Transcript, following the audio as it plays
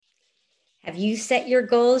Have you set your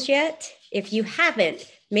goals yet? If you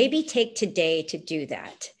haven't, maybe take today to do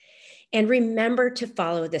that. And remember to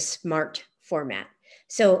follow the SMART format.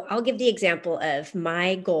 So I'll give the example of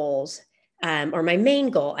my goals, or my main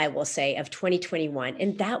goal, I will say, of 2021,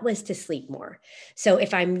 and that was to sleep more. So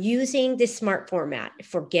if I'm using the SMART format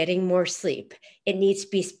for getting more sleep, it needs to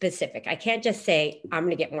be specific. I can't just say, I'm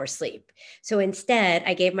going to get more sleep. So instead,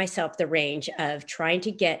 I gave myself the range of trying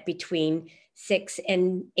to get between 6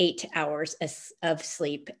 and 8 hours of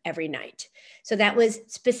sleep every night. So that was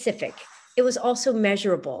specific. It was also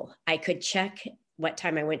measurable. I could check what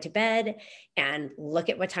time I went to bed and look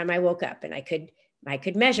at what time I woke up, and I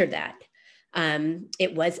could measure that.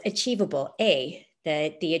 It was achievable.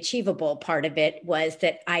 The achievable part of it was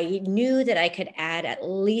that I knew that I could add at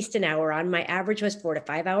least an hour on. My average was 4 to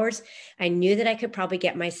 5 hours. I knew that I could probably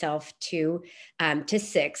get myself to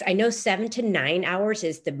 6. I know 7 to 9 hours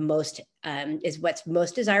is is what's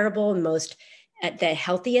most desirable and most the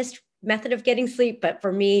healthiest method of getting sleep. But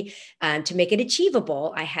for me, to make it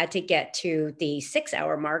achievable, I had to get to the 6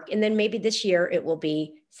 hour mark. And then maybe this year it will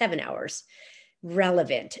be 7 hours.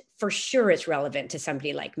 Relevant. For sure, it's relevant to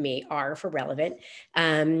somebody like me. R for relevant.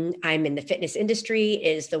 I'm in the fitness industry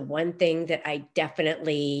is the one thing that I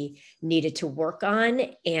definitely needed to work on.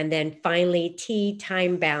 And then finally, T,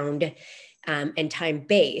 time bound and time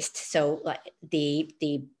based. So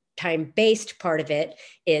the time based part of it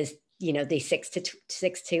is the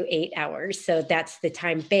 6 to 8 hours. So that's the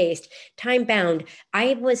time based. Time bound,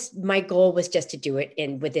 my goal was just to do it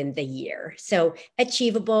within the year. So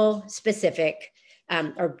achievable, specific,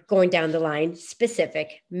 or going down the line,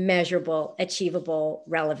 specific, measurable, achievable,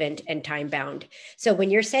 relevant, and time bound. So when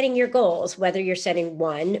you're setting your goals, whether you're setting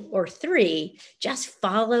 1 or 3, just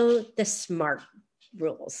follow the SMART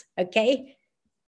rules. Okay.